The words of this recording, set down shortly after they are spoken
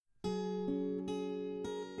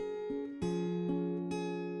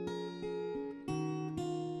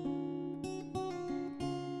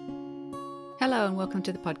Hello and welcome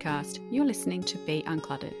to the podcast. You're listening to Be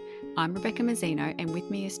Uncluttered. I'm Rebecca Mazzino and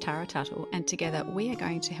with me is Tara Tuttle, and together we are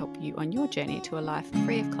going to help you on your journey to a life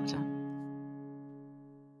free of clutter.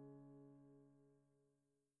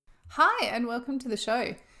 Hi and welcome to the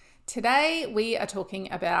show. Today we are talking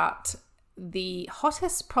about the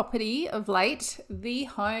hottest property of late, The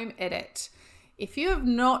Home Edit. If you have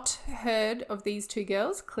not heard of these two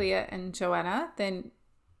girls, Clea and Joanna, then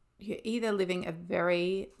you're either living a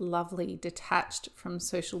very lovely, detached from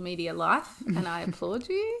social media life, and I applaud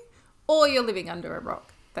you, or you're living under a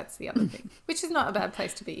rock. That's the other thing, which is not a bad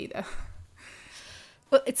place to be either.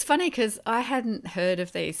 Well, it's funny because I hadn't heard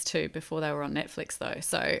of these two before they were on Netflix though.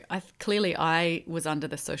 So I was under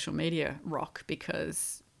the social media rock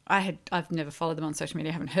because I've never followed them on social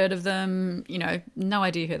media, haven't heard of them, no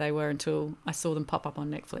idea who they were until I saw them pop up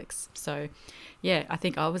on Netflix. So yeah, I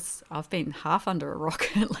think I've been half under a rock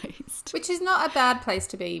at least. Which is not a bad place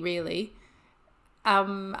to be, really.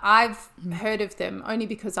 I've heard of them only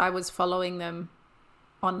because I was following them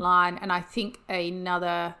online, and I think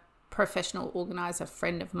another professional organizer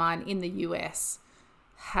friend of mine in the US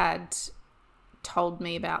had told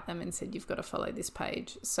me about them and said, you've got to follow this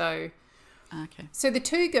page. So the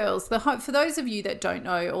two girls, for those of you that don't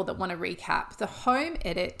know or that want to recap, The Home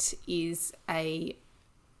Edit is a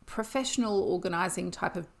professional organizing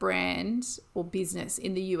type of brand or business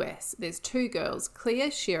in the US. There's two girls,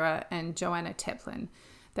 Clea Shearer and Joanna Teplin.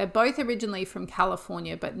 They're both originally from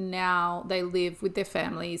California, but now they live with their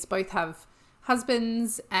families. Both have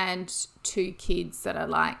husbands and two kids that are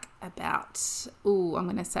like about, I'm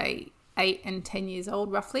going to say 8 and 10 years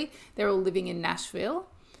old roughly. They're all living in Nashville.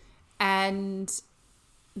 And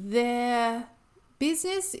their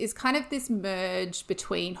business is kind of this merge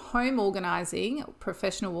between home organizing,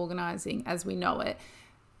 professional organizing as we know it,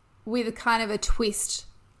 with a kind of a twist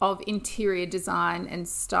of interior design and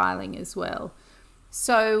styling as well.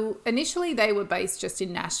 So initially they were based just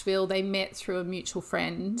in Nashville. They met through a mutual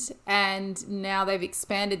friend, and now they've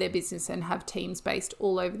expanded their business and have teams based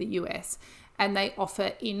all over the US, and they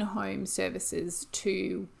offer in-home services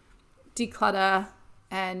to declutter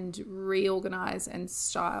and reorganize and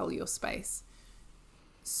style your space.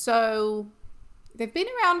 So they've been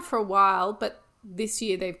around for a while, but this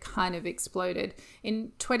year they've kind of exploded.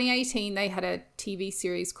 In 2018, they had a TV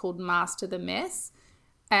series called Master the Mess.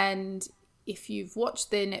 And if you've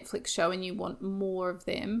watched their Netflix show and you want more of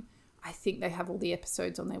them, I think they have all the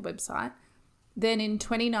episodes on their website. Then in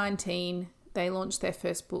 2019, they launched their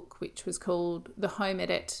first book, which was called The Home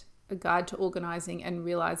Edit, A Guide to Organizing and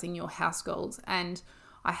Realizing Your House Goals. And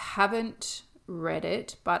I haven't read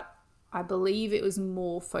it, but I believe it was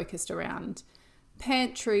more focused around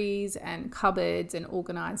pantries and cupboards and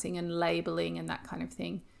organizing and labeling and that kind of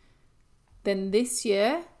thing. Then this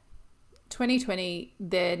year, 2020,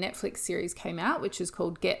 their Netflix series came out, which is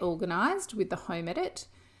called Get Organized with The Home Edit.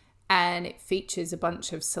 And it features a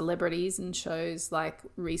bunch of celebrities and shows like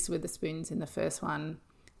Reese Witherspoon's in the first one.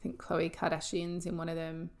 I think Khloe Kardashian's in one of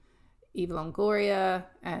them, Eva Longoria,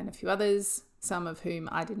 and a few others, some of whom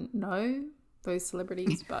I didn't know, those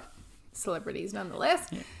celebrities, but celebrities nonetheless.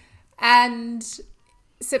 Yeah. And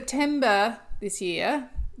September this year,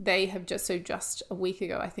 they have just a week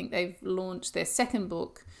ago, I think they've launched their second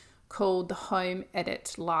book called The Home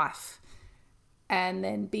Edit Life. And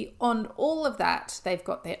then beyond all of that, they've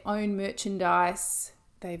got their own merchandise.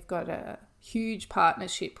 They've got a huge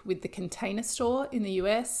partnership with the Container Store in the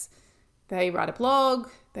US. They write a blog.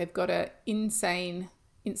 They've got an insane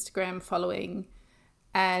Instagram following,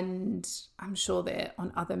 and I'm sure they're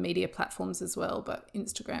on other media platforms as well, but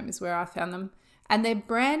Instagram is where I found them. And their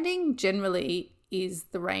branding generally is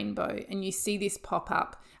the rainbow, and you see this pop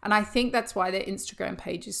up. And I think that's why their Instagram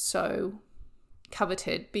page is so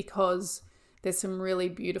coveted, because there's some really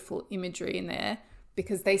beautiful imagery in there,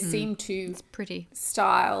 because they seem to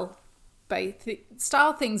style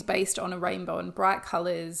things based on a rainbow and bright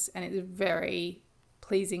colors, and it's very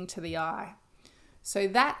pleasing to the eye. So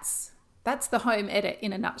that's The Home Edit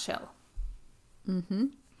in a nutshell. Mm-hmm.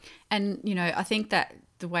 And, I think that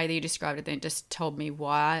the way that you described it then just told me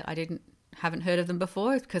why I haven't heard of them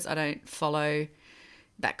before, because I don't follow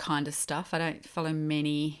that kind of stuff. I don't follow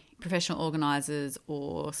many professional organisers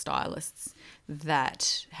or stylists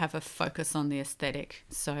that have a focus on the aesthetic.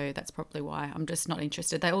 So that's probably why I'm just not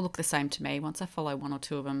interested. They all look the same to me. Once I follow one or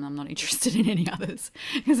two of them, I'm not interested in any others,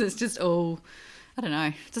 because it's just all, I don't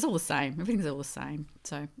know, it's just all the same. Everything's all the same.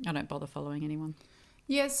 So I don't bother following anyone.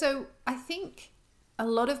 Yeah, so I think a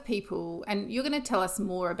lot of people, and you're going to tell us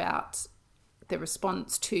more about the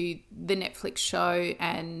response to the Netflix show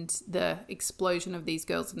and the explosion of these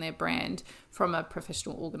girls and their brand from a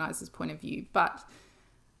professional organizer's point of view. But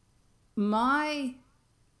My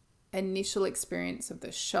initial experience of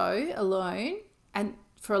the show alone, and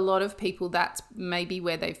for a lot of people that's maybe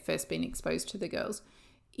where they've first been exposed to the girls,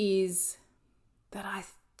 is that I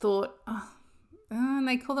thought, and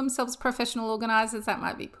they call themselves professional organisers, that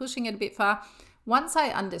might be pushing it a bit far. Once I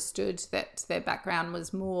understood that their background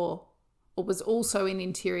was more, or was also in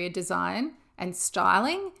interior design and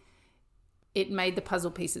styling, it made the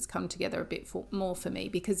puzzle pieces come together a bit more for me,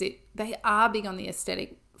 because they are big on the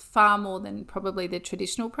aesthetic, far more than probably the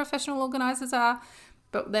traditional professional organisers are.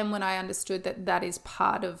 But then when I understood that that is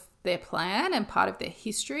part of their plan and part of their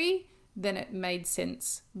history, then it made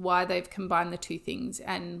sense why they've combined the two things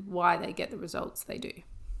and why they get the results they do.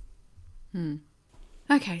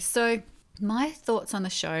 Okay, so my thoughts on the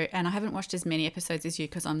show, and I haven't watched as many episodes as you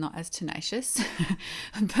because I'm not as tenacious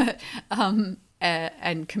but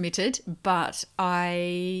and committed, but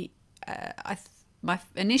my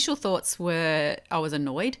initial thoughts were I was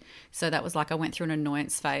annoyed. So that was like I went through an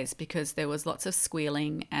annoyance phase because there was lots of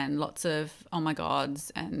squealing and lots of oh my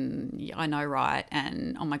gods and yeah, I know right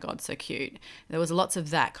and oh my god so cute. There was lots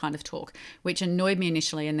of that kind of talk, which annoyed me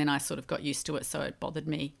initially, and then I sort of got used to it, so it bothered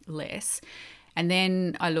me less. And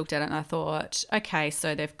then I looked at it and I thought, okay,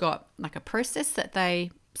 so they've got like a process that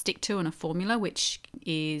they stick to and a formula which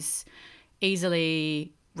is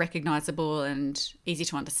easily recognizable and easy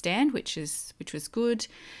to understand, which was good,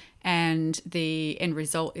 and the end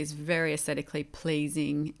result is very aesthetically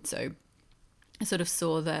pleasing. So I sort of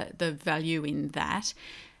saw the value in that.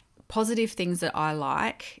 Positive things that I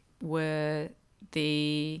like were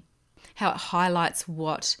how it highlights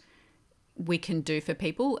what we can do for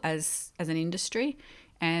people as an industry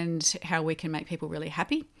and how we can make people really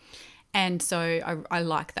happy. And so I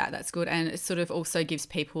like that. That's good. And it sort of also gives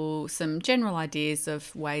people some general ideas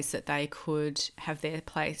of ways that they could have their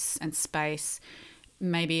place and space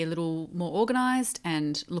maybe a little more organised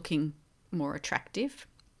and looking more attractive.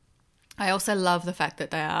 I also love the fact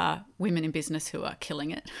that they are women in business who are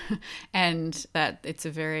killing it and that it's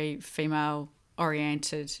a very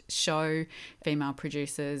female-oriented show, female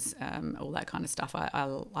producers, all that kind of stuff.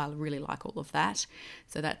 I really like all of that.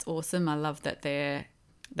 So that's awesome. I love that they're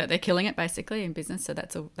killing it basically in business. So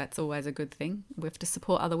that's always a good thing. We have to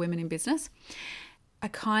support other women in business.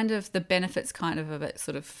 The benefits of it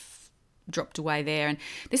sort of dropped away there. And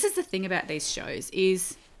this is the thing about these shows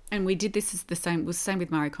is, and we did this, was the same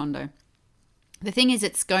with Marie Kondo. The thing is,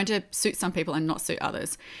 it's going to suit some people and not suit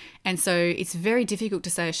others. And so it's very difficult to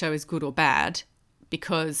say a show is good or bad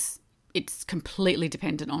because it's completely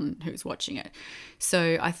dependent on who's watching it.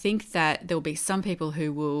 So I think that there'll be some people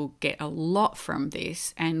who will get a lot from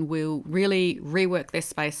this and will really rework their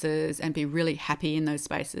spaces and be really happy in those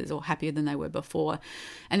spaces or happier than they were before.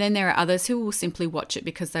 And then there are others who will simply watch it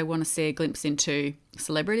because they want to see a glimpse into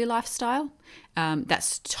celebrity lifestyle.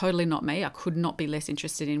 That's totally not me. I could not be less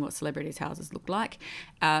interested in what celebrities' houses look like.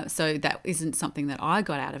 So that isn't something that I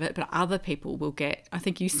got out of it, but other people will get, I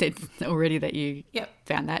think you said already that you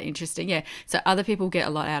found that interesting. Yeah. So other people get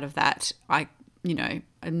a lot out of that.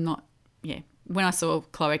 When I saw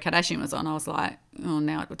Khloe Kardashian was on, I was like, oh,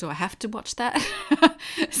 now do I have to watch that?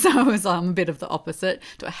 So I'm a bit of the opposite.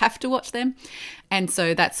 Do I have to watch them? And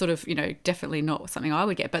so that's sort of, definitely not something I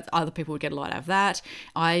would get, but other people would get a lot out of that.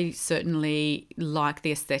 I certainly like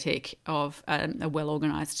the aesthetic of a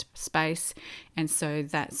well-organised space. And so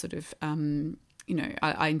that sort of,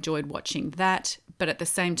 I enjoyed watching that. But at the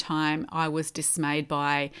same time, I was dismayed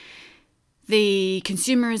by the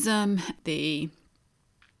consumerism, the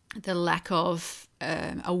lack of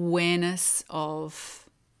awareness of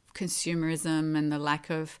consumerism and the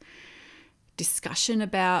lack of discussion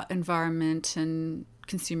about environment and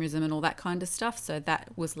consumerism and all that kind of stuff. So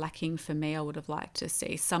that was lacking for me. I would have liked to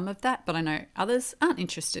see some of that, but I know others aren't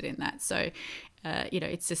interested in that. So,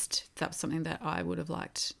 it's just that's something that I would have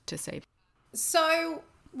liked to see. So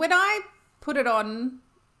when I put it on,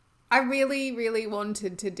 I really, really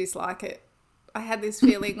wanted to dislike it. I had this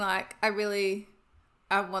feeling like I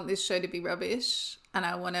want this show to be rubbish and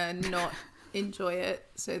I want to not enjoy it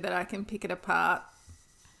so that I can pick it apart.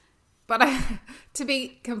 But to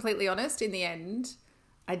be completely honest, in the end,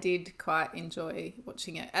 I did quite enjoy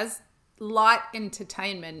watching it. As light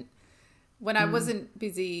entertainment, when I wasn't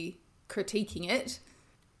busy critiquing it,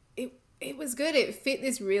 it was good. It fit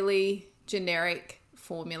this really generic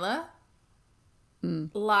formula,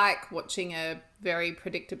 like watching a very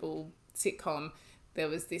predictable sitcom. There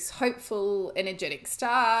was this hopeful, energetic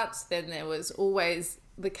start. Then there was always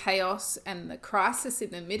the chaos and the crisis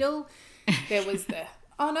in the middle. There was the,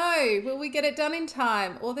 oh no, will we get it done in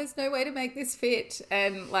time? Or there's no way to make this fit.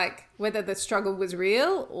 And like whether the struggle was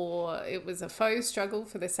real or it was a faux struggle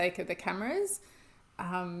for the sake of the cameras.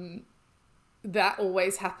 that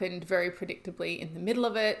always happened very predictably in the middle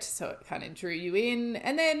of it, so it kind of drew you in.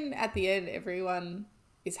 And then at the end, everyone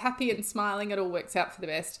is happy and smiling. It all works out for the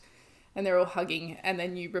best, and they're all hugging, and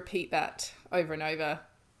then you repeat that over and over.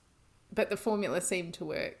 But the formula seemed to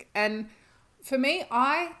work. And for me,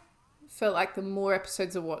 I felt like the more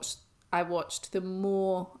episodes I watched, the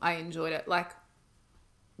more I enjoyed it. Like,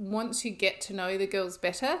 once you get to know the girls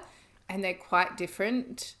better, and they're quite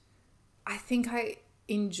different, I think I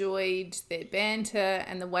enjoyed their banter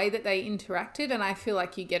and the way that they interacted, and I feel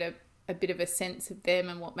like you get a bit of a sense of them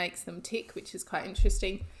and what makes them tick, which is quite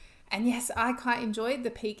interesting. And yes, I quite enjoyed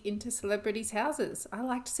the peek into celebrities' houses. I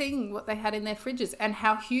liked seeing what they had in their fridges and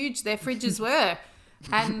how huge their fridges were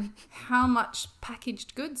and how much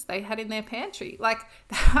packaged goods they had in their pantry. Like,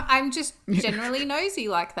 I'm just generally nosy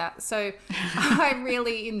like that. So I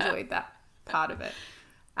really enjoyed that part of it.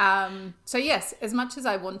 So yes, as much as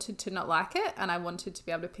I wanted to not like it and I wanted to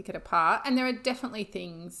be able to pick it apart, and there are definitely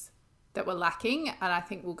things that were lacking, and I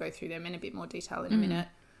think we'll go through them in a bit more detail in a minute.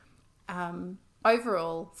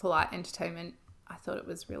 Overall, for light entertainment, I thought it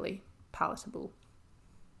was really palatable.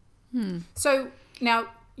 So now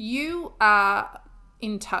you are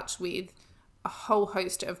in touch with a whole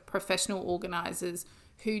host of professional organisers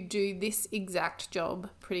who do this exact job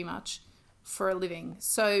pretty much for a living.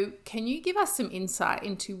 So can you give us some insight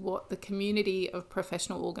into what the community of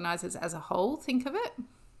professional organisers as a whole think of it?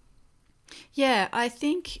 Yeah, I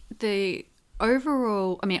think the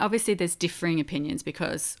overall, I mean, obviously there's differing opinions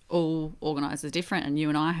because all organisers are different, and you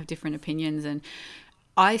and I have different opinions, and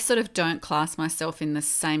I sort of don't class myself in the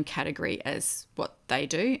same category as what they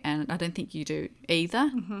do, and I don't think you do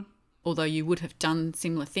either. Although you would have done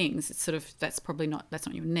similar things, it's sort of, that's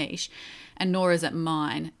not your niche, and nor is it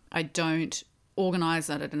mine. I don't organise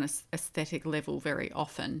at an aesthetic level very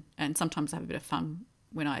often, and sometimes I have a bit of fun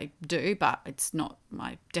when I do, but it's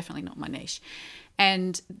definitely not my niche.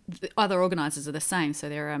 And the other organisers are the same. So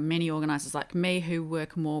there are many organisers like me who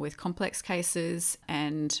work more with complex cases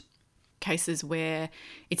and cases where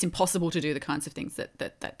it's impossible to do the kinds of things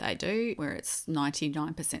that they do, where it's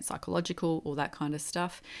 99% psychological, all that kind of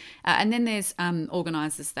stuff. And then there's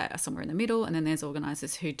organisers that are somewhere in the middle, and then there's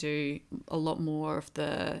organisers who do a lot more of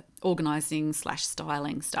the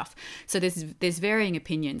organising/styling stuff. So there's varying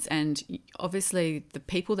opinions, and obviously the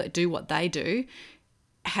people that do what they do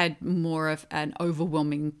had more of an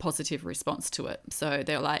overwhelming positive response to it. So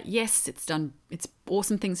they're like, yes, it's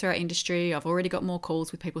awesome things for our industry. I've already got more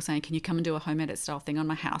calls with people saying, can you come and do a home edit style thing on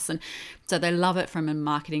my house? And so they love it from a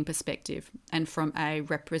marketing perspective and from a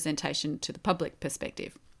representation to the public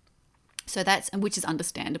perspective. So which is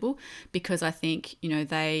understandable, because I think,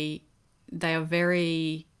 they are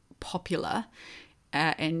very popular,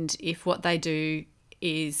 and if what they do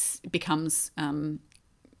becomes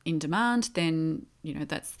in demand, then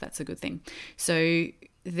that's a good thing. So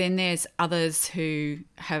then there's others who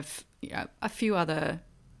have a few other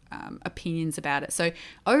opinions about it. So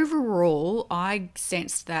overall, I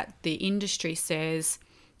sensed that the industry says,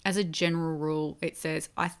 as a general rule, it says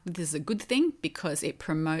this is a good thing because it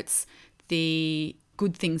promotes the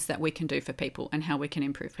good things that we can do for people and how we can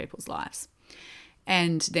improve people's lives.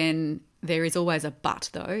 And then there is always a but,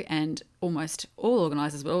 though, and almost all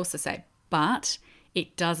organisers will also say, but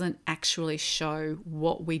it doesn't actually show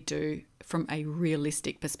what we do from a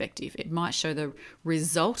realistic perspective. It might show the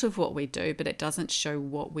result of what we do, but it doesn't show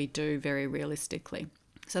what we do very realistically.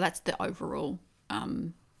 So that's the overall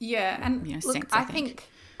and look, sense,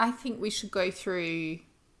 I think we should go through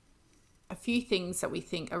a few things that we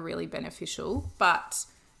think are really beneficial, but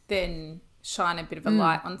then shine a bit of a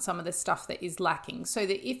light on some of the stuff that is lacking, so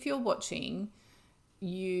that if you're watching,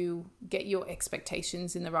 you get your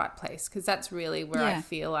expectations in the right place, because that's really where I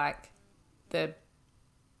feel like the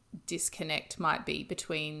disconnect might be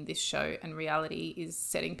between this show and reality, is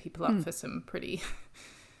setting people up for some pretty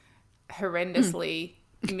horrendously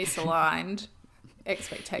misaligned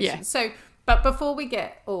expectations. Yeah. So, but before we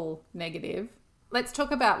get all negative, let's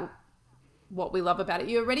talk about what we love about it.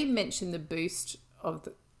 You already mentioned the boost of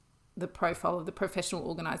the profile of the professional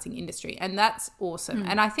organising industry, and that's awesome.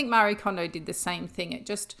 And I think Marie Kondo did the same thing. It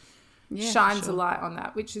just shines a light on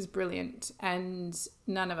that, which is brilliant. And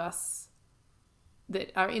none of us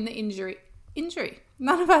that are in the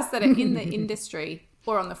none of us that are in the industry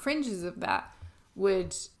or on the fringes of that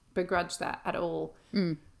would begrudge that at all.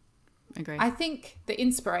 Agree. I think the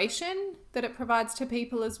inspiration that it provides to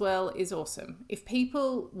people as well is awesome. If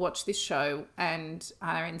people watch this show and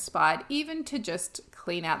are inspired even to just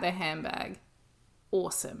clean out their handbag,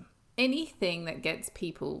 awesome. Anything that gets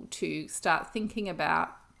people to start thinking about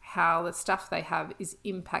how the stuff they have is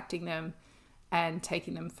impacting them and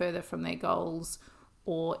taking them further from their goals,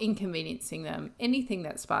 or inconveniencing them, anything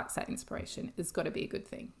that sparks that inspiration has got to be a good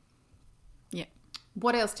thing. Yeah.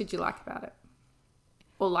 What else did you like about it?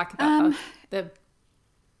 Or like about the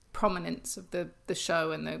prominence of the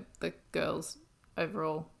show and the girls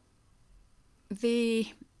overall?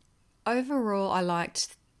 Overall, I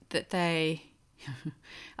liked that I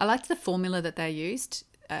liked the formula that they used.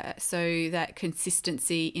 So that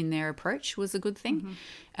consistency in their approach was a good thing.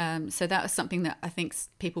 So that was something that I think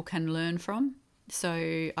people can learn from.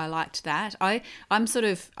 So I liked that. I'm sort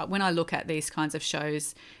of, when I look at these kinds of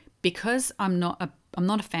shows, because I'm not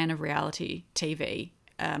a fan of reality TV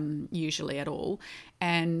usually at all,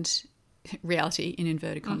 and reality in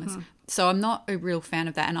inverted commas. So I'm not a real fan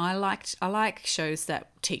of that, and I like shows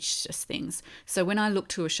that teach us things. So when I look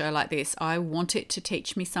to a show like this, I want it to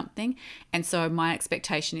teach me something, and so my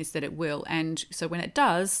expectation is that it will. And so when it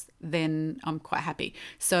does, then I'm quite happy.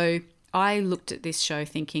 So I looked at this show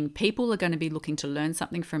thinking people are going to be looking to learn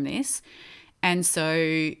something from this, and so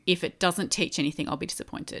if it doesn't teach anything, I'll be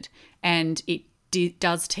disappointed. And it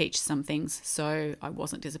does teach some things, so I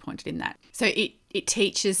wasn't disappointed in that. So it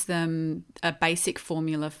teaches them a basic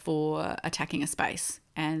formula for attacking a space,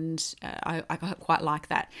 and I quite like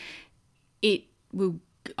that.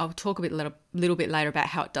 I'll talk a little bit later about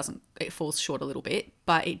how it falls short a little bit,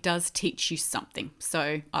 but it does teach you something.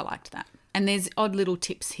 So I liked that. And there's odd little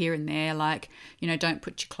tips here and there, like, don't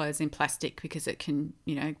put your clothes in plastic because it can,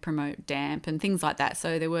 promote damp and things like that.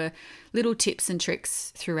 So there were little tips and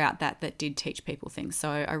tricks throughout that did teach people things. So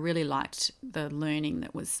I really liked the learning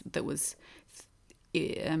that was the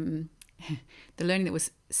learning that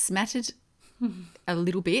was smattered a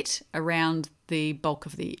little bit around the bulk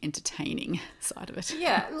of the entertaining side of it.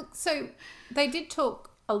 Yeah, look, so they did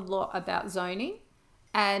talk a lot about zoning.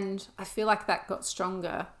 And I feel like that got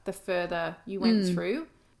stronger the further you went through.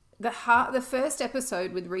 The first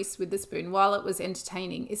episode with Reese Witherspoon, while it was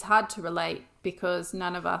entertaining, is hard to relate because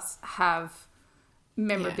none of us have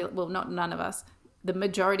memorabilia. Yeah. Well, not none of us. The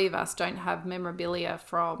majority of us don't have memorabilia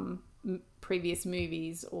from previous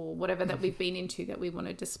movies or whatever that we've been into that we want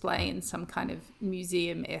to display in some kind of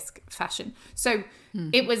museum-esque fashion. So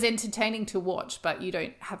it was entertaining to watch, but you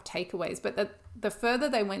don't have takeaways. But the further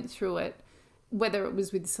they went through it, whether it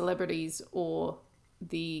was with celebrities or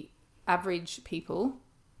the average people,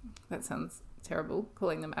 that sounds terrible,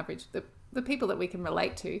 calling them average, the people that we can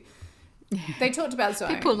relate to, they talked about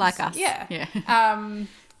zones. People like us. Yeah.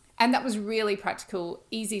 And that was really practical,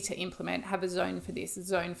 easy to implement, have a zone for this, a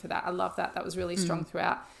zone for that. I love that. That was really strong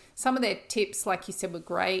throughout. Some of their tips, like you said, were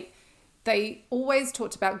great. They always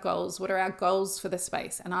talked about goals. What are our goals for the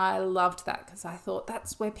space? And I loved that because I thought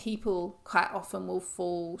that's where people quite often will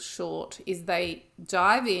fall short, is they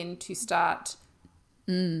dive in to start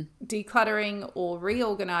decluttering or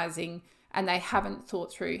reorganizing, and they haven't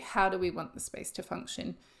thought through, how do we want the space to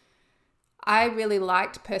function? I really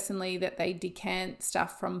liked personally that they decant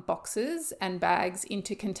stuff from boxes and bags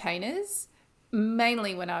into containers,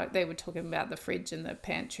 mainly when they were talking about the fridge and the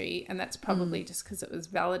pantry, and that's probably just because it was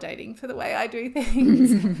validating for the way I do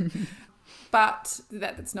things. But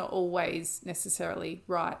that's not always necessarily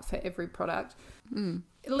right for every product. The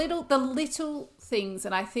little things,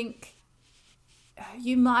 and I think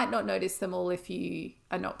you might not notice them all if you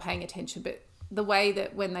are not paying attention, but the way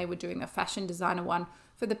that when they were doing the fashion designer one,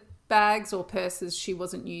 for the bags or purses she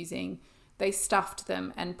wasn't using, they stuffed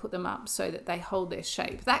them and put them up so that they hold their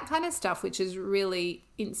shape. That kind of stuff, which is really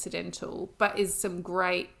incidental, but is some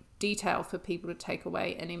great detail for people to take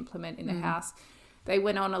away and implement in the house. They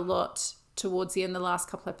went on a lot towards the end, the last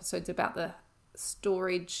couple episodes, about the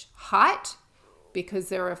storage height, because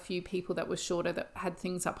there were a few people that were shorter that had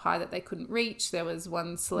things up high that they couldn't reach. There was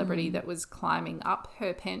one celebrity that was climbing up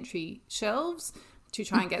her pantry shelves to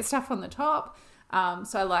try and get stuff on the top.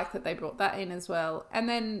 So I like that they brought that in as well. And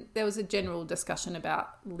then there was a general discussion about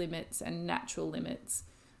limits and natural limits.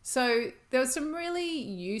 So there was some really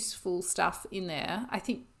useful stuff in there. I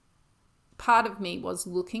think part of me was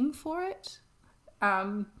looking for it.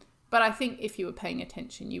 But I think if you were paying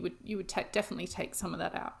attention, you would definitely take some of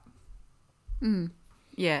that out.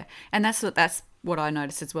 Yeah. And that's what I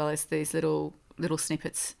noticed as well, is these little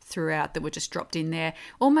snippets throughout that were just dropped in there,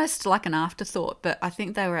 almost like an afterthought, but I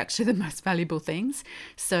think they were actually the most valuable things.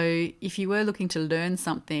 So if you were looking to learn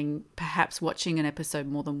something, perhaps watching an episode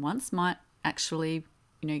more than once might actually,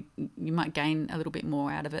 you might gain a little bit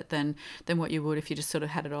more out of it than what you would if you just sort of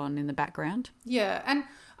had it on in the background. Yeah, and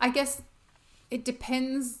I guess it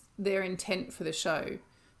depends their intent for the show,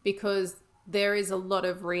 because there is a lot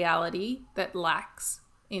of reality that lacks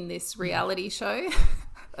in this reality show.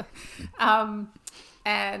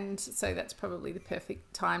 And so that's probably the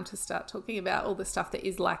perfect time to start talking about all the stuff that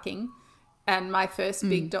is lacking And my first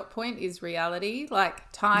big dot point is reality,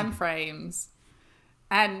 like time frames.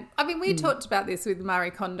 And I mean, we talked about this with Marie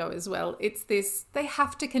Kondo as well. It's this, they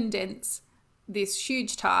have to condense this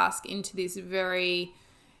huge task into this very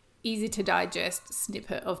easy to digest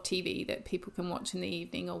snippet of TV that people can watch in the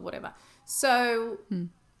evening or whatever. So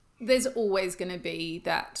there's always going to be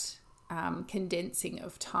that condensing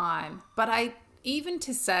of time. But even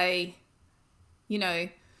to say, you know,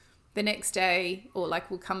 the next day, or like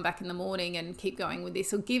we'll come back in the morning and keep going with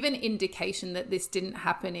this, or give an indication that this didn't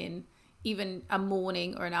happen in even a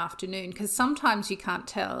morning or an afternoon, because sometimes you can't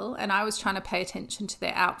tell. And I was trying to pay attention to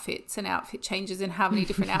their outfits and outfit changes and how many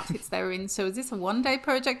different outfits they were in. So is this a 1-day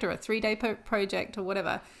project or a 3-day project or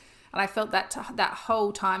whatever? And I felt that that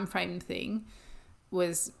whole time frame thing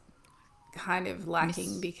was kind of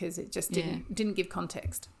lacking because it just didn't give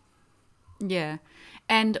context. Yeah.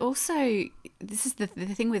 And also, this is the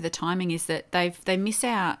thing with the timing, is that they miss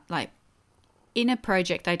out, like, in a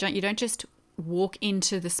project, you don't just walk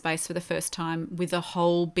into the space for the first time with a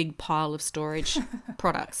whole big pile of storage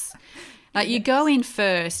products. Like, you go in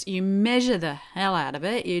first, you measure the hell out of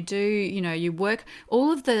it, you do, you know, you work,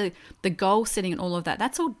 all of the goal setting and all of that,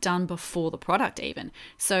 that's all done before the product even.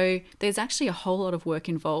 So there's actually a whole lot of work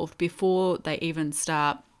involved before they even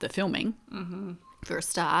start the filming. For a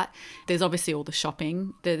start, there's obviously all the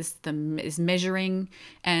shopping, there's measuring,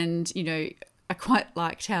 and, you know, I quite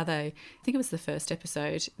liked how I think it was the first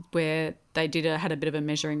episode where they had a bit of a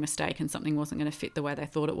measuring mistake and something wasn't going to fit the way they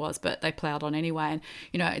thought it was, but they ploughed on anyway. And,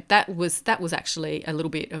 you know, that was actually a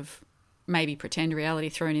little bit of maybe pretend reality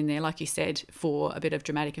thrown in there, like you said, for a bit of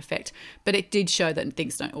dramatic effect. But it did show that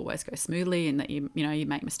things don't always go smoothly, and that you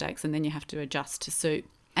make mistakes and then you have to adjust to suit.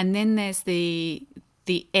 And then there's the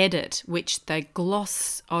edit, which they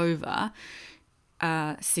gloss over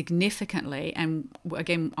significantly, and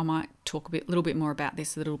again, I might talk a little bit more about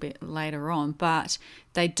this a little bit later on, but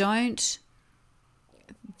doesn't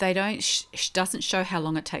show how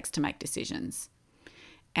long it takes to make decisions.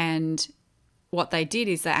 And what they did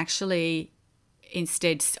is they actually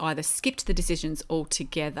instead either skipped the decisions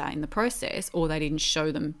altogether in the process, or they didn't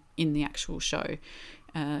show them in the actual show.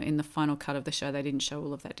 In the final cut of the show, they didn't show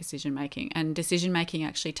all of that decision making, and decision making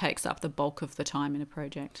actually takes up the bulk of the time in a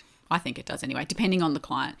project. I think it does anyway, depending on the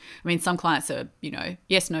client. I mean, some clients are, you know,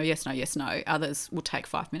 yes, no, yes, no, yes, no. Others will take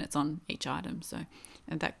 5 minutes on each item. So,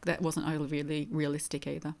 and that wasn't really realistic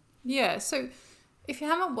either. Yeah. So if you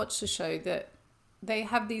haven't watched the show, that they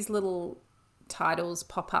have these little titles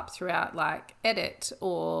pop up throughout, like edit,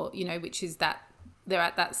 or, you know, which is that they're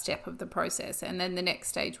at that step of the process. And then the next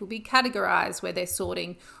stage will be categorize, where they're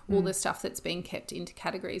sorting all the stuff that's being kept into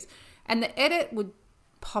categories. And the edit would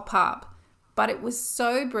pop up, but it was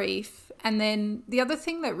so brief. And then the other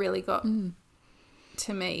thing that really got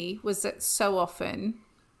to me was that so often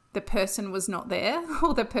the person was not there,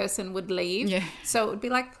 or the person would leave. Yeah. So it would be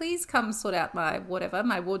like, please come sort out my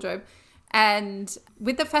wardrobe. And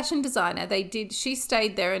with the fashion designer, she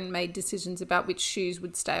stayed there and made decisions about which shoes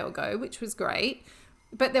would stay or go, which was great.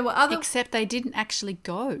 But there were other... Except they didn't actually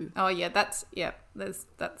go. Oh, yeah, that's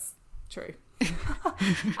true.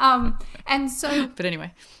 And so... But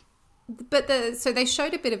anyway... So they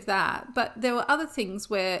showed a bit of that, but there were other things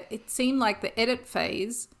where it seemed like the edit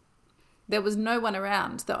phase, there was no one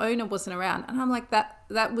around. The owner wasn't around. And I'm like,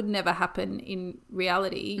 that would never happen in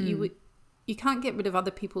reality. You can't get rid of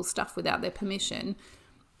other people's stuff without their permission.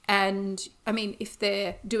 And I mean, if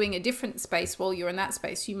they're doing a different space while you're in that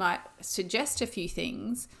space, you might suggest a few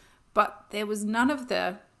things, but there was none of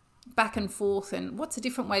the back and forth and what's a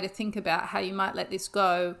different way to think about how you might let this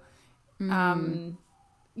go.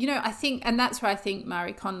 You know, I think, and that's where I think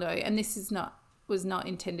Marie Kondo, and this was not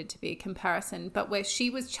intended to be a comparison, but where she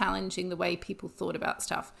was challenging the way people thought about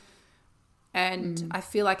stuff. And I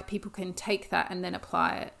feel like people can take that and then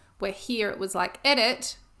apply it. Where here it was like,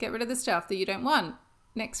 edit, get rid of the stuff that you don't want.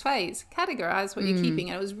 Next phase, categorize what you're keeping.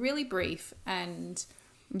 And it was really brief. And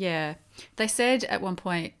yeah, they said at one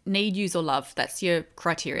point, need, use, or love. That's your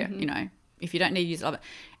criteria, you know. If you don't need, use, love it.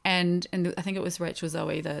 And I think it was Rachel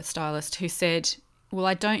Zoe, the stylist, who said, well,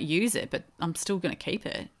 I don't use it, but I'm still going to keep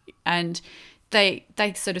it. And they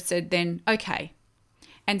sort of said then, okay.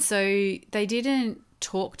 And so they didn't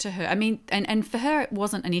talk to her. I mean, and for her, it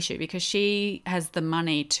wasn't an issue because she has the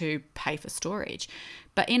money to pay for storage.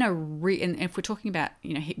 But and if we're talking about,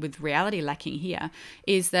 you know, with reality lacking here,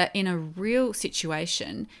 is that in a real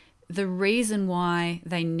situation, the reason why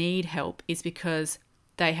they need help is because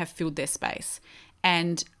they have filled their space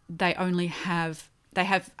and they have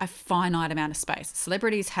a finite amount of space.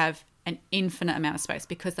 Celebrities have an infinite amount of space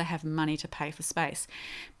because they have money to pay for space.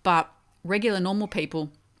 But regular normal people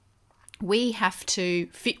we have to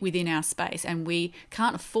fit within our space, and we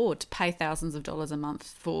can't afford to pay thousands of dollars a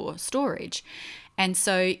month for storage. And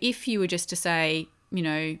so if you were just to say, you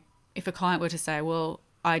know, if a client were to say, well,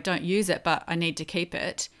 I don't use it, but I need to keep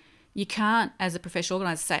it, you can't, as a professional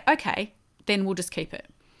organizer, say, okay, then we'll just keep it.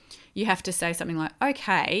 You have to say something like,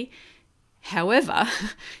 okay, however,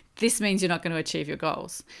 this means you're not going to achieve your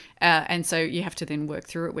goals. And so you have to then work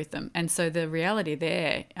through it with them. And so the reality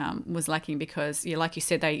there was lacking because, yeah, like you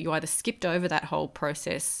said, you either skipped over that whole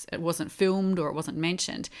process, it wasn't filmed or it wasn't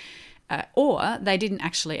mentioned, or they didn't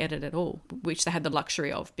actually edit at all, which they had the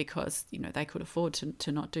luxury of because, you know, they could afford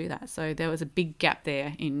to not do that. So there was a big gap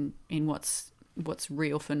there in what's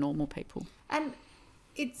real for normal people. And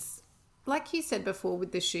it's like you said before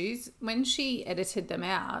with the shoes, when she edited them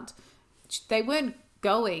out, they weren't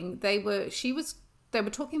going. They were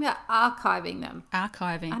talking about archiving them.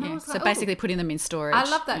 Archiving, yeah. So basically putting them in storage. I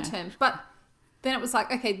love that term. But then it was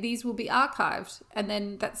like, okay, these will be archived. And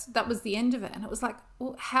then that was the end of it. And it was like,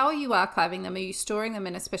 well, how are you archiving them? Are you storing them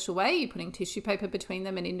in a special way? Are you putting tissue paper between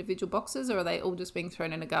them in individual boxes? Or are they all just being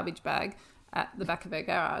thrown in a garbage bag at the back of her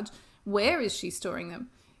garage? Where is she storing them?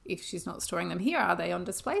 If she's not storing them here, are they on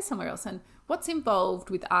display somewhere else? And what's involved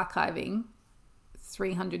with archiving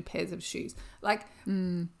 300 pairs of shoes?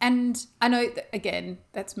 And I know that, again,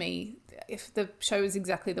 that's me. If the show was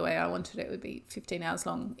exactly the way I wanted it would be 15 hours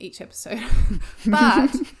long each episode.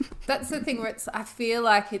 But that's the thing where I feel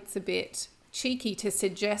like it's a bit cheeky to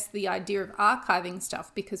suggest the idea of archiving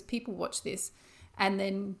stuff, because people watch this and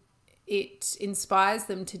then it inspires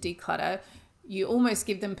them to declutter. You almost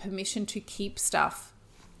give them permission to keep stuff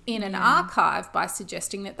in an archive by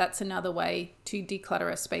suggesting that that's another way to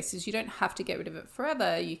declutter a spaces. You don't have to get rid of it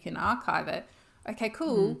forever. You can archive it. Okay,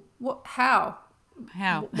 cool. What? How?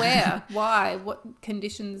 Where? Why? What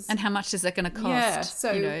conditions? And how much is that going to cost? Yeah.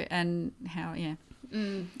 So, you know, and how? Yeah.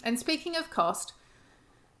 And speaking of cost,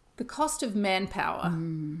 the cost of manpower,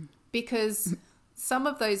 because some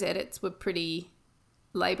of those edits were pretty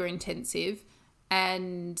labor intensive,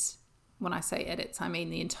 and when I say edits, I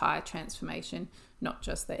mean the entire transformation, not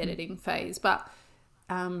just the editing phase, but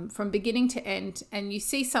from beginning to end. And you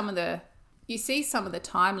see some of the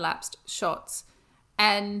time-lapsed shots,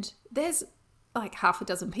 and there's like half a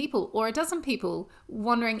dozen people or a dozen people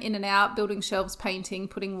wandering in and out, building shelves, painting,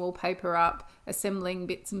 putting wallpaper up, assembling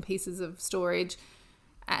bits and pieces of storage.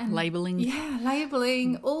 And labeling. Yeah,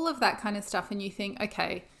 labeling, all of that kind of stuff. And you think,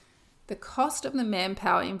 okay, the cost of the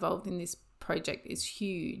manpower involved in this project is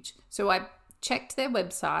huge. So I checked their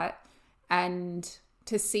website and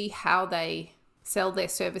to see how they sell their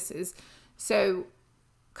services. So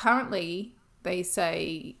currently they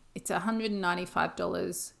say it's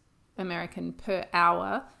 $195 American per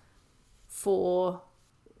hour for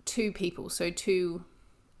 2 people. So 2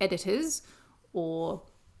 editors or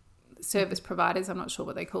service providers, I'm not sure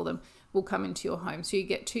what they call them, will come into your home. So you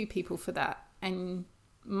get 2 people for that. And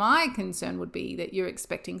my concern would be that you're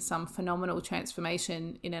expecting some phenomenal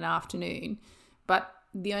transformation in an afternoon, but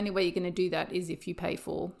the only way you're going to do that is if you pay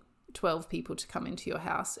for 12 people to come into your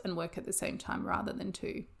house and work at the same time rather than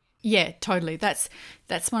 2. Yeah, totally. That's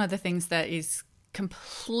one of the things that is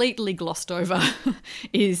completely glossed over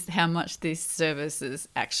is how much these services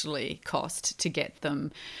actually cost to get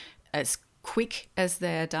them as quick as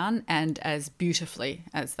they are done and as beautifully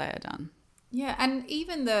as they are done. Yeah, and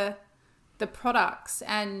even the products,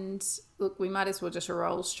 and look, we might as well just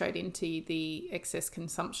roll straight into the excess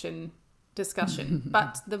consumption discussion,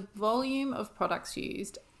 but the volume of products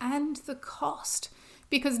used and the cost,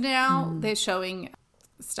 because now they're showing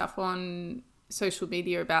stuff on social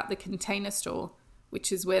media about the Container Store,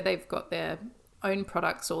 which is where they've got their own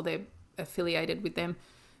products or they're affiliated with them,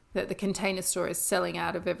 that the Container Store is selling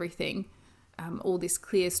out of everything, all this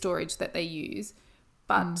clear storage that they use.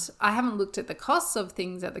 But I haven't looked at the costs of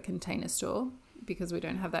things at the Container Store because we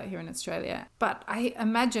don't have that here in Australia. But I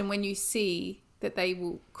imagine when you see that they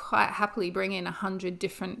will quite happily bring in 100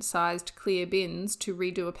 different sized clear bins to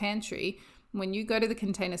redo a pantry, when you go to the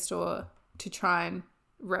Container Store to try and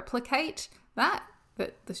replicate that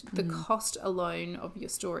the cost alone of your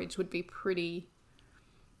storage would be pretty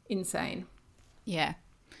insane. Yeah.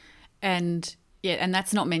 And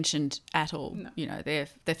that's not mentioned at all. No. You know,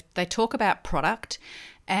 they talk about product,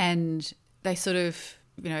 and they sort of,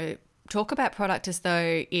 you know, talk about product as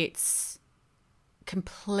though it's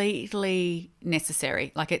completely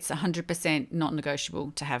necessary. Like it's 100% not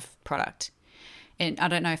negotiable to have product. And I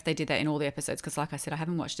don't know if they did that in all the episodes because, like I said, I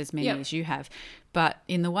haven't watched as many as you have. But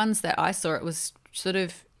in the ones that I saw, it was sort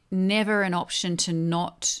of never an option to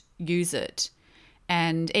not use it.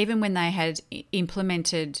 And even when they had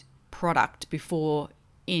implemented product before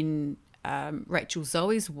in Rachel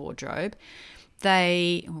Zoe's wardrobe,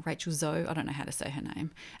 or Rachel Zoe, I don't know how to say her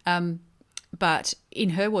name, but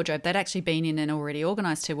in her wardrobe, they'd actually been in and already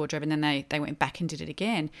organised her wardrobe, and then they went back and did it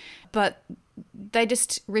again. But they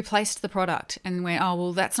just replaced the product and went, oh,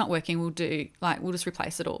 well, that's not working. We'll just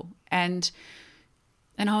replace it all. And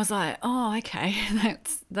I was like, oh, okay,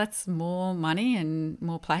 that's more money and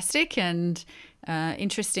more plastic, and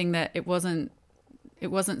interesting that it wasn't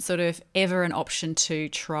sort of ever an option to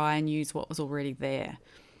try and use what was already there.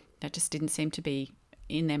 That just didn't seem to be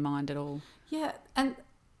in their mind at all. Yeah, and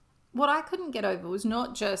what I couldn't get over was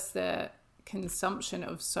not just the consumption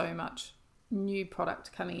of so much new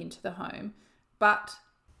product coming into the home, but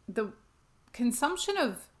the consumption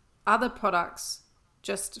of other products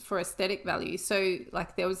just for aesthetic value. So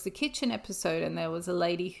like there was the kitchen episode, and there was a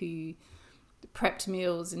lady who prepped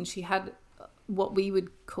meals, and she had what we would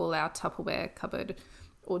call our Tupperware cupboard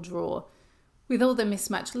or drawer with all the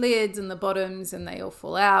mismatched lids and the bottoms, and they all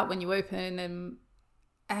fall out when you open them.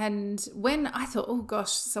 And when I thought, oh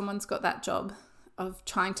gosh, someone's got that job of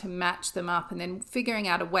trying to match them up and then figuring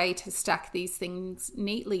out a way to stack these things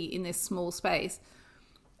neatly in this small space.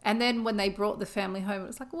 And then when they brought the family home, it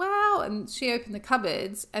was like, wow. And she opened the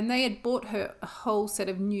cupboards, and they had bought her a whole set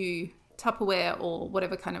of new Tupperware or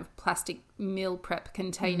whatever kind of plastic meal prep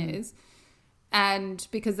containers. And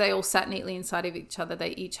because they all sat neatly inside of each other,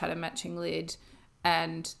 they each had a matching lid,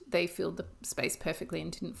 and they filled the space perfectly and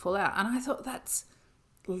didn't fall out. And I thought, that's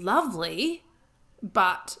lovely,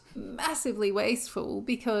 but massively wasteful,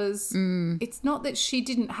 because it's not that she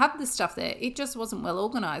didn't have the stuff there, it just wasn't well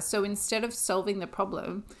organized. So instead of solving the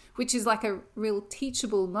problem, which is like a real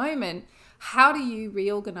teachable moment, how do you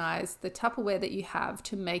reorganize the Tupperware that you have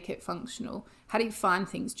to make it functional? How do you find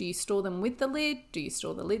things? Do you store them with the lid? Do you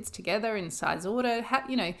store the lids together in size order?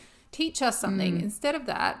 Teach us something. Instead of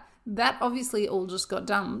that obviously all just got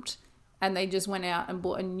dumped, and they just went out and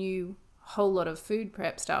bought a new whole lot of food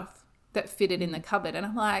prep stuff that fitted in the cupboard. And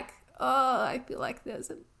I'm like, oh, I feel like there's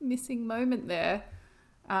a missing moment there.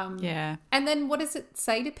 Yeah. And then what does it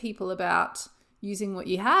say to people about using what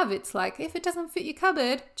you have? It's like, if it doesn't fit your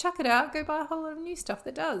cupboard, chuck it out, go buy a whole lot of new stuff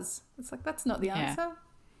that does. It's like, that's not the answer.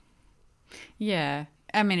 Yeah.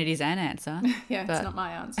 I mean, it is an answer. Yeah, it's not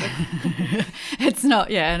my answer. It's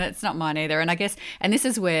not, and it's not mine either. And I guess, and this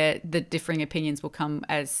is where the differing opinions will come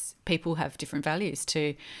as people have different values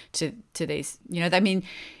to these. I mean,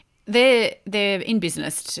 they're in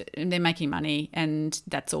business, and they're making money, and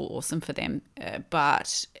that's all awesome for them.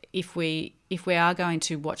 But if we are going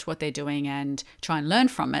to watch what they're doing and try and learn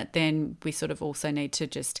from it, then we sort of also need to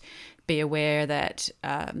just be aware that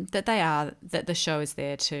that the show is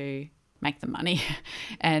there to make them money,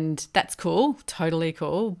 and that's cool, totally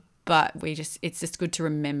cool. But it's just good to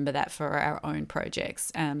remember that for our own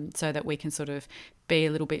projects, so that we can sort of be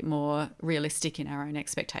a little bit more realistic in our own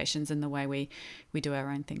expectations and the way we do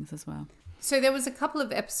our own things as well. So there was a couple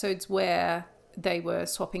of episodes where they were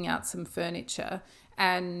swapping out some furniture,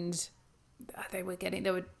 and there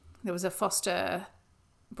was a foster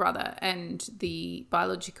brother and the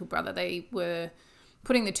biological brother. They were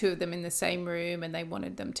putting the two of them in the same room, and they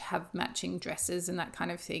wanted them to have matching dresses and that kind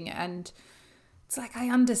of thing. And it's like, I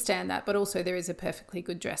understand that, but also there is a perfectly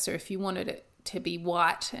good dresser. If you wanted it to be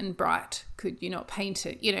white and bright, could you not paint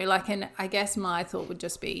it? And I guess my thought would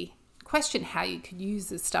just be, question how you could use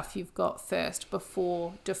the stuff you've got first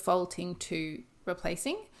before defaulting to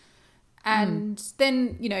replacing. And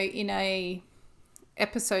then, in a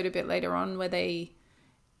episode a bit later on where they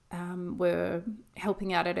were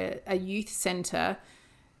helping out at a youth centre,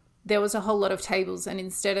 there was a whole lot of tables, and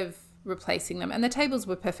instead of replacing them, and the tables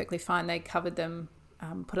were perfectly fine, they covered them,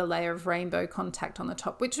 put a layer of rainbow contact on the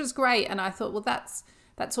top, which was great. And I thought, well, that's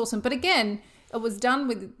awesome. But again, it was done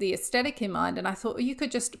with the aesthetic in mind, and I thought, well, you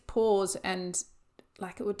could just pause, and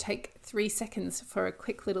like it would take 3 seconds for a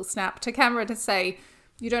quick little snap to camera to say,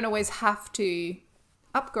 you don't always have to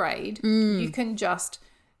upgrade. You can just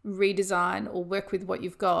redesign or work with what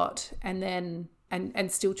you've got, and then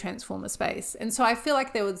and still transform a space. And so I feel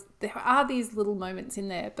like there are these little moments in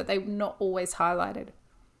there, but they're not always highlighted.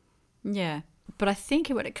 Yeah. But I think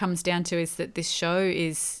what it comes down to is that this show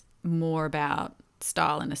is more about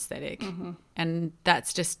style and aesthetic. And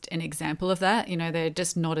that's just an example of that. They're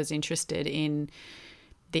just not as interested in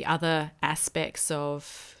the other aspects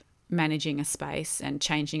of managing a space and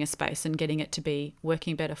changing a space and getting it to be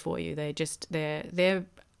working better for you. They're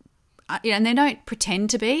and they don't pretend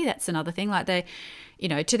to be. That's another thing. Like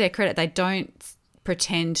to their credit, they don't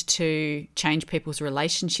pretend to change people's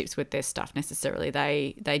relationships with their stuff necessarily.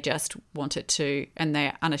 They just want it to, and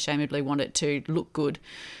they unashamedly want it to look good,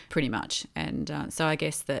 pretty much. And so I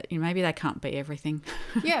guess that maybe they can't be everything.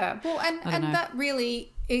 Yeah, well, and that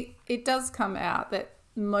really it does come out that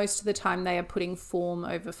most of the time they are putting form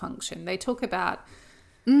over function. They talk about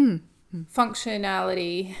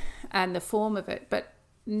functionality and the form of it, but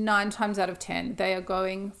 9 times out of 10 they are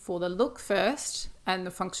going for the look first and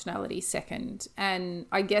the functionality second. And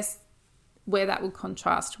I guess where that would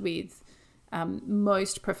contrast with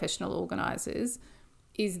most professional organisers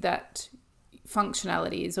is that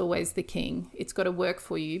functionality is always the king. It's got to work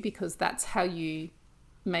for you because that's how you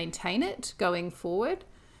maintain it going forward.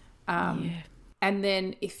 And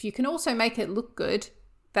then if you can also make it look good,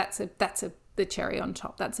 that's the cherry on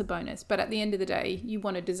top. That's a bonus. But at the end of the day, you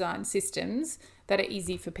want to design systems that are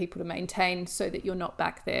easy for people to maintain so that you're not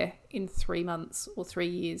back there in 3 months or 3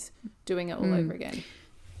 years doing it all over again.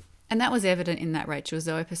 And that was evident in that Rachel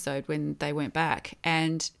Zoe episode when they went back.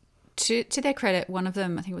 And to their credit, one of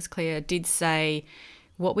them, I think it was Clea, did say,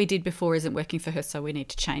 what we did before isn't working for her, so we need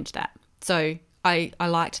to change that. So I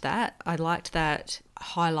liked that. I liked that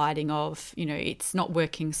highlighting of, it's not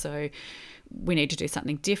working, so we need to do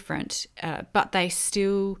something different. But they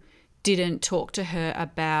still didn't talk to her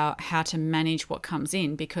about how to manage what comes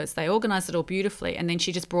in, because they organised it all beautifully and then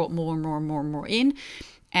she just brought more and more and more and more in,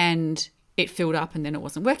 and it filled up and then it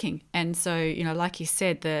wasn't working. And so, like you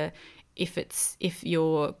said, if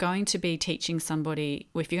you're going to be teaching somebody,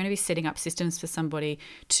 or if you're going to be setting up systems for somebody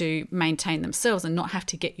to maintain themselves and not have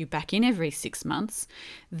to get you back in every 6 months,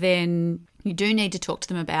 then you do need to talk to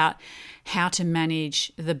them about how to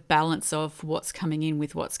manage the balance of what's coming in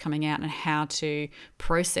with what's coming out and how to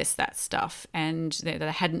process that stuff. And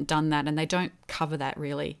they hadn't done that, and they don't cover that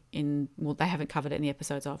really they haven't covered it in the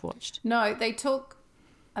episodes I've watched. No, they talk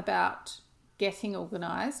about getting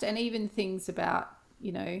organised, and even things about,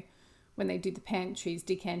 when they do the pantries,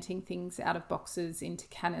 decanting things out of boxes into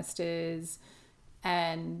canisters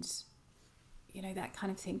and, that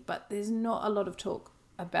kind of thing. But there's not a lot of talk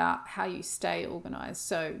about how you stay organised.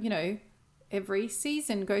 So, every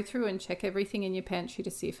season go through and check everything in your pantry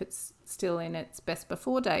to see if it's still in its best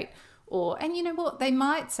before date. And you know what? They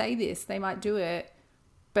might say this, they might do it,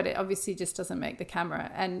 but it obviously just doesn't make the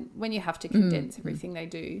camera. And when you have to condense everything they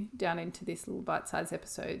do down into this little bite-sized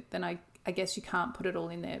episode, then I guess you can't put it all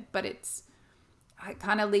in there. But it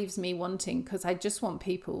kind of leaves me wanting, because I just want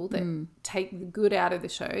people that take the good out of the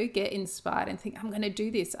show, get inspired and think, I'm going to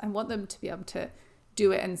do this. I want them to be able to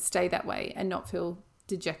do it and stay that way and not feel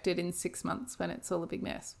dejected in 6 months when it's all a big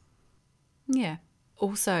mess. Yeah.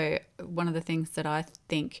 Also, one of the things that I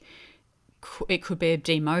think it could be a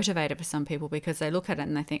demotivator for some people, because they look at it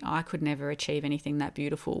and they think, I could never achieve anything that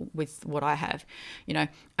beautiful with what I have. I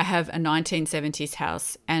have a 1970s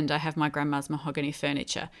house and I have my grandma's mahogany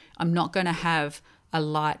furniture. I'm not going to have a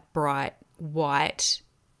light, bright, white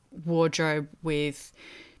wardrobe with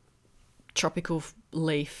tropical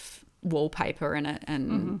leaf wallpaper in it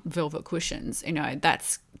and velvet cushions.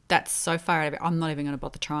 That's so far out of it. I'm not even going to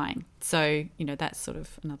bother trying. So, that's sort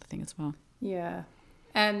of another thing as well. Yeah.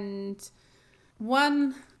 And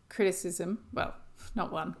one criticism, well,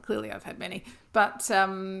 not one, clearly I've had many, but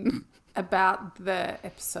about the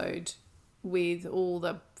episode with all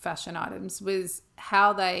the fashion items was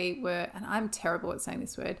how they were, and I'm terrible at saying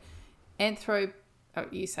this word,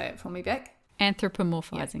 you say it for me, Beck.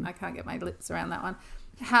 Anthropomorphizing. Yeah, I can't get my lips around that one.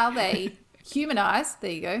 How they humanize,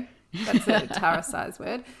 there you go, that's a Tara size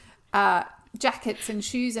word, jackets and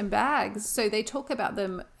shoes and bags. So they talk about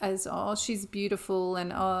them as, oh, she's beautiful,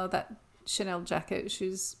 and oh, that Chanel jacket,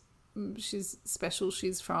 she's special,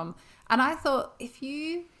 she's from. And I thought,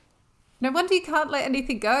 no wonder you can't let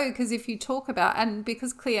anything go, because if you talk about, and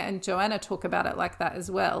because Clea and Joanna talk about it like that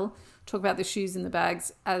as well, talk about the shoes and the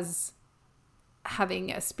bags as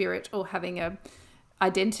having a spirit or having a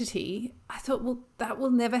identity, I thought, well, that will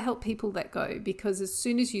never help people let go, because as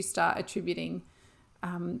soon as you start attributing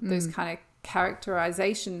those kind of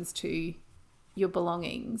characterizations to your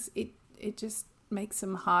belongings, it just makes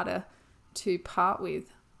them harder to part with.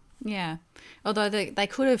 Yeah. Although they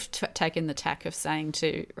could have taken the tack of saying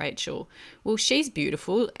to Rachel, well, she's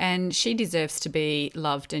beautiful and she deserves to be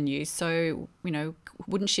loved and used, so,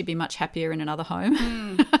 wouldn't she be much happier in another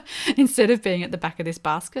home instead of being at the back of this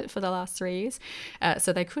basket for the last 3 years?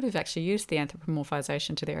 So they could have actually used the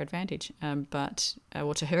anthropomorphization to their advantage,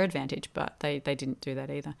 or to her advantage, but they didn't do that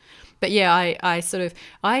either. But yeah,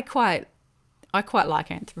 I quite like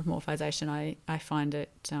anthropomorphization. I find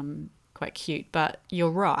it quite cute. But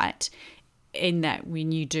you're right. in that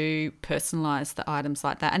when you do personalize the items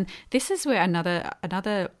like that. And this is where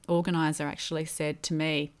another organizer actually said to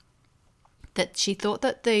me that she thought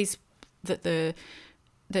that the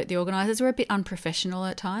organizers were a bit unprofessional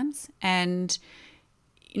at times. And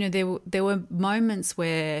there were moments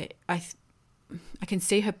where I can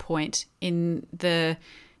see her point in the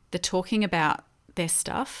talking about their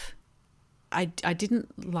stuff. I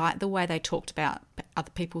didn't like the way they talked about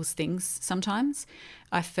other people's things sometimes.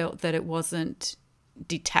 I felt that it wasn't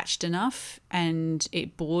detached enough, and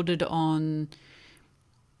it bordered on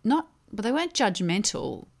but they weren't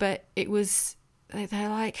judgmental, but it was, they're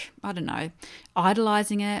like, I don't know,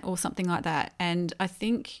 idolizing it or something like that. And I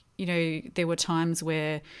think, there were times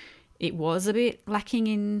where it was a bit lacking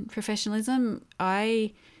in professionalism.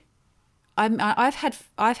 I've had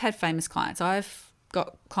famous clients. I've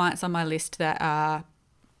got clients on my list that are,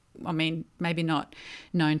 I mean, maybe not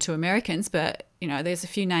known to Americans, but, there's a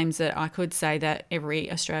few names that I could say that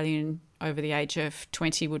every Australian over the age of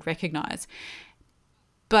 20 would recognise.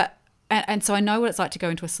 But, and so I know what it's like to go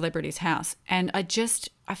into a celebrity's house. And I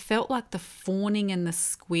felt like the fawning and the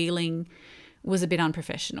squealing was a bit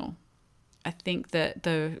unprofessional. I think that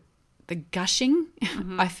the gushing,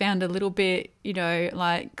 I found a little bit,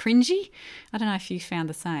 like cringy. I don't know if you found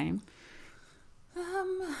the same.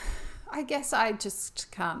 I guess I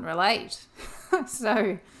just can't relate.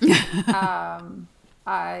 So,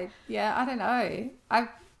 I don't know.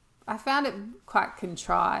 I found it quite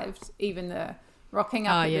contrived, even the rocking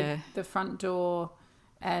up at the front door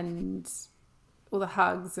and all the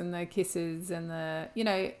hugs and the kisses and the,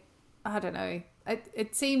 I don't know.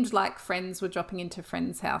 It seemed like friends were dropping into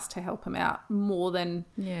friends' house to help them out more than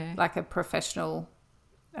like a professional.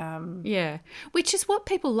 Which is what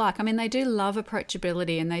people like. I mean, they do love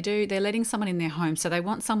approachability, and they're letting someone in their home, so they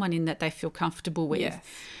want someone in that they feel comfortable with. Yes.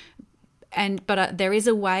 But there is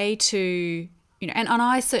a way to, and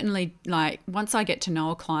I certainly, like, once I get to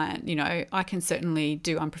know a client, I can certainly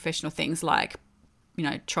do unprofessional things like,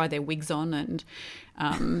 try their wigs on and,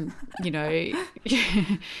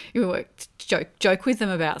 joke with them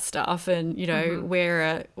about stuff and,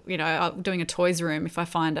 wear doing a toys room. If I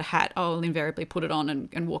find a hat, I'll invariably put it on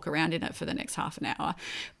and walk around in it for the next half an hour.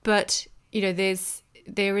 But,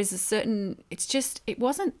 there is a certain, it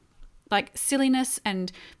wasn't like silliness,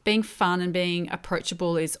 and being fun and being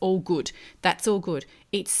approachable is all good. That's all good.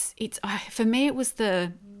 For me, it was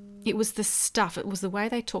the stuff. It was the way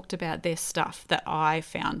they talked about their stuff that I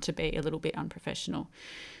found to be a little bit unprofessional.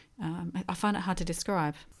 I find it hard to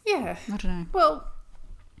describe. Yeah. I don't know. Well,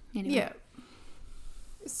 anyway. Yeah.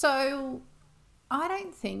 So I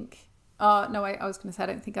don't think... Oh, no, I was going to say I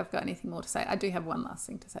don't think I've got anything more to say. I do have one last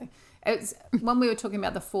thing to say. It's when we were talking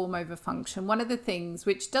about the form over function, one of the things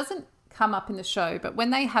which doesn't come up in the show, but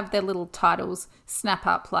when they have their little titles snap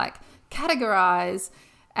up like categorize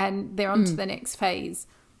and they're on to the next phase,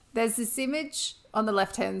 there's this image on the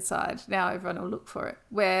left-hand side, now everyone will look for it,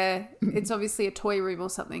 where it's obviously a toy room or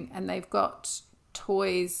something, and they've got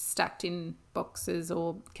toys stacked in boxes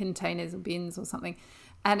or containers or bins or something,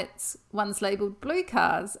 and one's labelled blue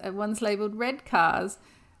cars and one's labelled red cars.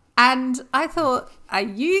 And I thought, are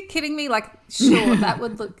you kidding me? Like, sure, that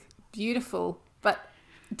would look beautiful, but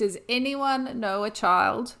does anyone know a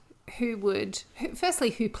child who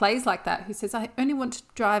plays like that, who says, I only want to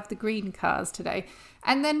drive the green cars today,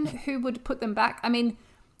 and then who would put them back? I mean,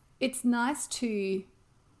 it's nice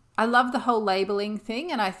I love the whole labeling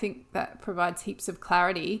thing, and I think that provides heaps of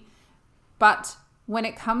clarity, but when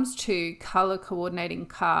it comes to color coordinating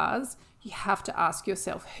cars, you have to ask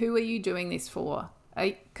yourself, who are you doing this for?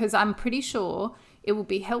 Because I'm pretty sure it will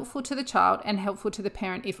be helpful to the child and helpful to the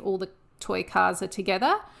parent if all the toy cars are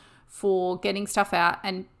together for getting stuff out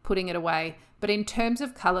and putting it away. But in terms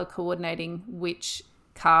of color coordinating which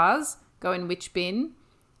cars go in which bin,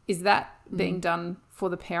 is that being done for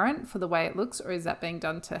the parent, for the way it looks, or is that being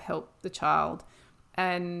done to help the child?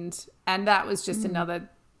 And that was just another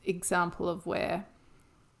example of where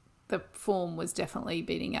the form was definitely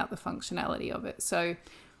beating out the functionality of it. So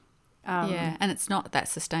and it's not that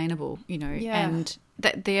sustainable, and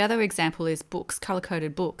the other example is books,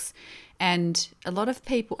 color-coded books. And a lot of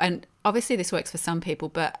people, and obviously this works for some people,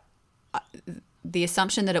 but the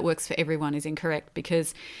assumption that it works for everyone is incorrect,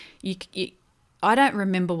 because I don't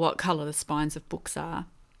remember what color the spines of books are.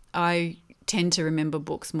 I tend to remember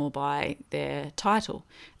books more by their title,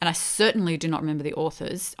 and I certainly do not remember the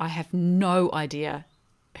authors. I have no idea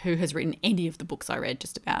who has written any of the books I read,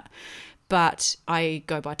 just about. but I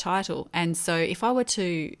go by title. And so if I were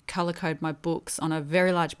to color code my books on a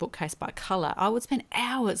very large bookcase by color, I would spend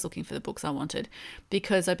hours looking for the books I wanted,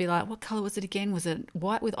 because I'd be like, what color was it again? Was it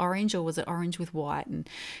white with orange, or was it orange with white? And,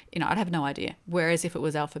 I'd have no idea. Whereas if it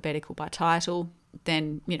was alphabetical by title,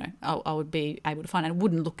 then, I would be able to find it. It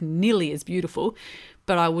wouldn't look nearly as beautiful,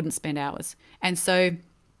 but I wouldn't spend hours. And so,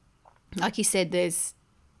 like you said, there's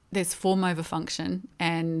form over function,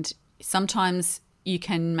 and sometimes you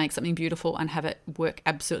can make something beautiful and have it work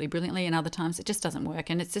absolutely brilliantly, and other times it just doesn't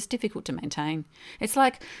work and it's just difficult to maintain. It's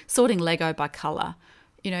like sorting Lego by colour.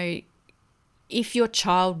 If your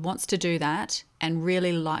child wants to do that and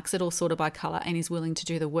really likes it all sorted by colour and is willing to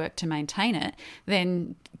do the work to maintain it,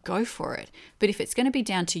 then go for it. But if it's going to be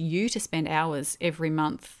down to you to spend hours every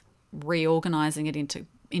month reorganising it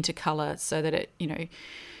into colour so that it,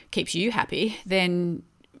 keeps you happy, then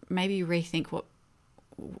maybe rethink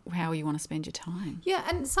how you want to spend your time. Yeah,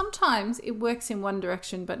 and sometimes it works in one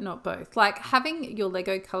direction but not both. Like having your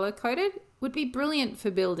Lego color coded would be brilliant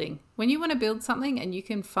for building. When you want to build something and you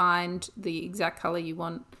can find the exact color you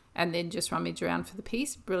want and then just rummage around for the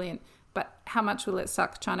piece, brilliant. But how much will it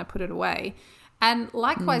suck trying to put it away? And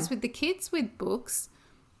likewise with the kids with books,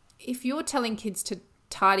 if you're telling kids to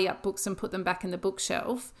tidy up books and put them back in the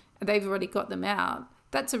bookshelf, they've already got them out,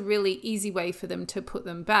 that's a really easy way for them to put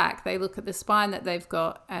them back. They look at the spine that they've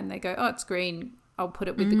got and they go, oh, it's green. I'll put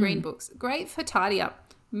it with the green books. Great for tidy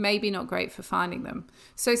up, maybe not great for finding them.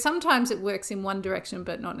 So sometimes it works in one direction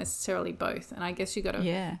but not necessarily both. And I guess you got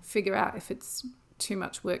to figure out if it's too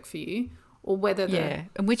much work for you or whether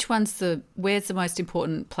and which where's the most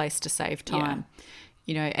important place to save time.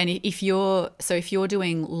 And if you're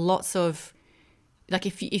doing lots of, like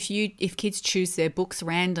if kids choose their books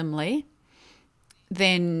randomly,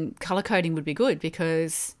 then color coding would be good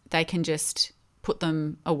because they can just put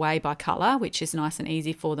them away by color, which is nice and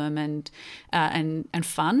easy for them and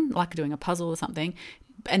fun, like doing a puzzle or something.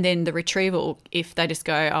 And then the retrieval, if they just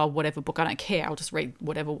go, oh, whatever book, I don't care, I'll just read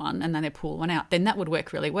whatever one, and then they pull one out, then that would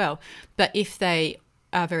work really well. But if they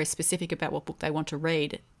are very specific about what book they want to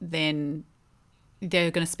read, then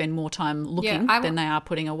they're going to spend more time looking than they are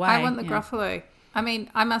putting away. I want the Gruffalo. I mean,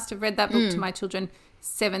 I must have read that book to my children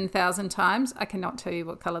 7,000 times. I cannot tell you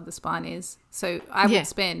what colour the spine is. So I would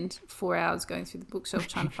spend 4 hours going through the bookshelf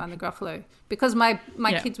trying to find the Gruffalo. Because my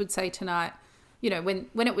kids would say tonight,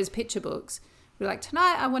 when it was picture books, we're like,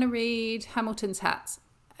 tonight I want to read Hamilton's Hats.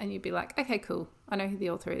 And you'd be like, okay, cool. I know who the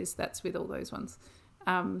author is. That's with all those ones.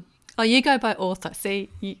 Oh, you go by author. See,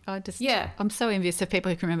 I'm so envious of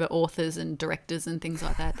people who can remember authors and directors and things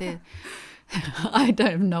like that. I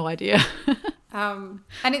don't have no idea. And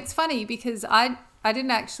it's funny because I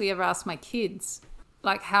didn't actually ever ask my kids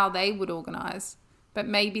like how they would organise, but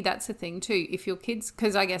maybe that's a thing too. If your kids,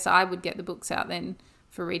 because I guess I would get the books out then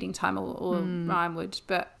for reading time or Ryan would,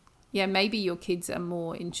 but yeah, maybe your kids are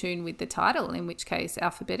more in tune with the title, in which case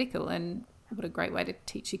alphabetical, and what a great way to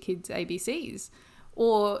teach your kids ABCs.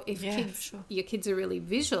 Or if your kids are really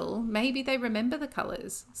visual, maybe they remember the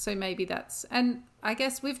colours. So maybe that's, and I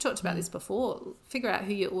guess we've talked about this before, figure out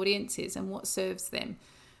who your audience is and what serves them.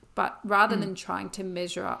 But rather than trying to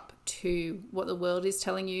measure up to what the world is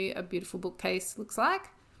telling you a beautiful bookcase looks like,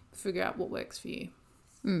 figure out what works for you.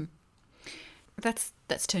 That's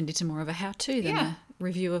turned into more of a how-to than a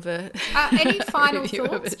review of a any final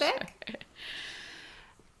thoughts, Beck?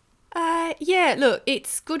 Look,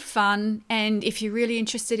 it's good fun, and if you're really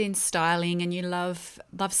interested in styling and you love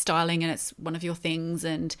styling and it's one of your things,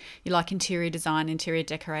 and you like interior design, interior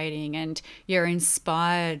decorating, and you're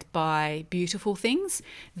inspired by beautiful things,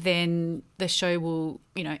 then the show will,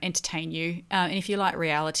 entertain you. And if you like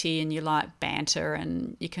reality and you like banter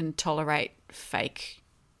and you can tolerate fake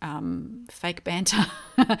banter,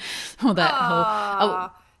 or that whole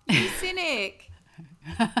you cynic.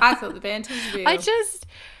 I thought the banter was real.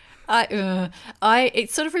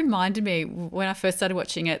 It sort of reminded me when I first started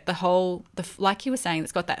watching it, like you were saying,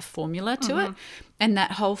 it's got that formula to it, and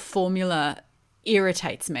that whole formula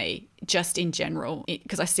irritates me just in general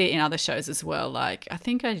because I see it in other shows as well. Like I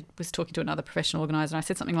think I was talking to another professional organizer and I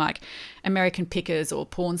said something like American Pickers or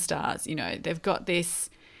porn stars, they've got this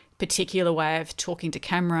particular way of talking to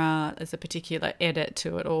camera. There's a particular edit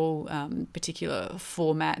to it all, particular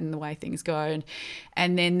format and the way things go,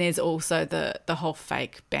 and then there's also the whole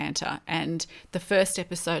fake banter. And the first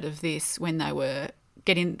episode of this, when they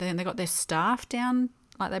got their staff down,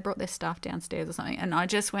 like they brought their staff downstairs or something, and I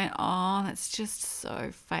just went, oh, that's just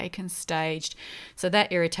so fake and staged. So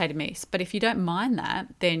that irritated me. But if you don't mind that,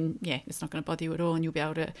 then it's not going to bother you at all, and you'll be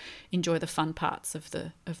able to enjoy the fun parts of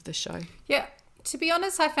the show. Yeah. To be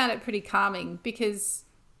honest, I found it pretty calming because,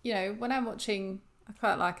 when I'm watching, I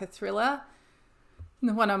quite like a thriller. And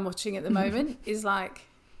the one I'm watching at the moment is like,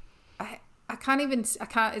 I can't,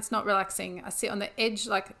 it's not relaxing. I sit on the edge,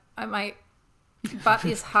 like my butt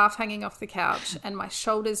is half hanging off the couch and my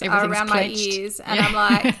shoulders are around my ears, and I'm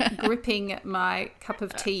like gripping my cup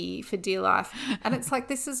of tea for dear life. And it's like,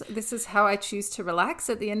 this is how I choose to relax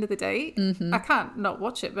at the end of the day. I can't not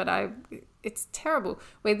watch it, but it's terrible.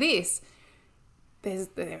 Where there's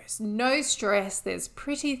no stress, there's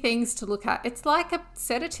pretty things to look at. It's like a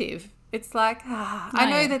sedative. It's like, I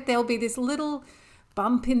know that there'll be this little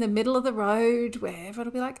bump in the middle of the road where everyone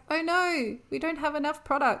will be like, oh no, we don't have enough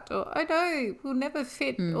product, or oh no, we'll never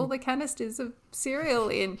fit all the canisters of cereal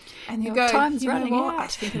in. And you go, time's you know running what? out. I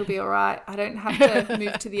think it'll be all right. I don't have to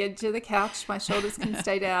move to the edge of the couch. My shoulders can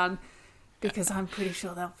stay down, because I'm pretty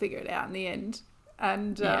sure they'll figure it out in the end.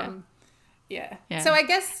 And yeah. So I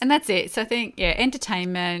guess... And that's it. So I think,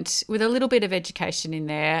 entertainment with a little bit of education in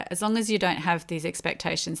there, as long as you don't have these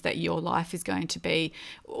expectations that your life is going to be,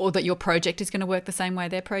 or that your project is going to work the same way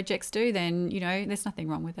their projects do, then, there's nothing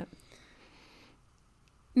wrong with it.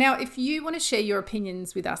 Now, if you want to share your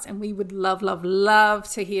opinions with us, and we would love, love,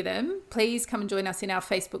 love to hear them, please come and join us in our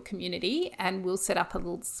Facebook community, and we'll set up a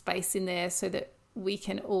little space in there so that we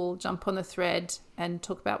can all jump on the thread and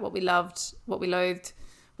talk about what we loved, what we loathed,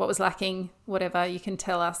 what was lacking, whatever. You can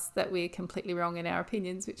tell us that we're completely wrong in our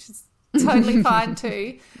opinions, which is totally fine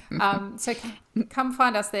too. So come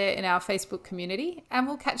find us there in our Facebook community, and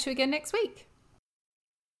we'll catch you again next week.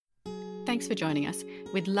 Thanks for joining us.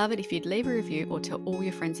 We'd love it if you'd leave a review or tell all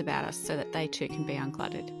your friends about us so that they too can be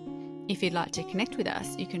uncluttered. If you'd like to connect with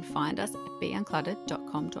us, you can find us at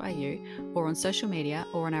beuncluttered.com.au, or on social media,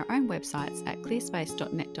 or on our own websites at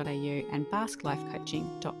clearspace.net.au and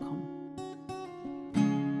basklifecoaching.com.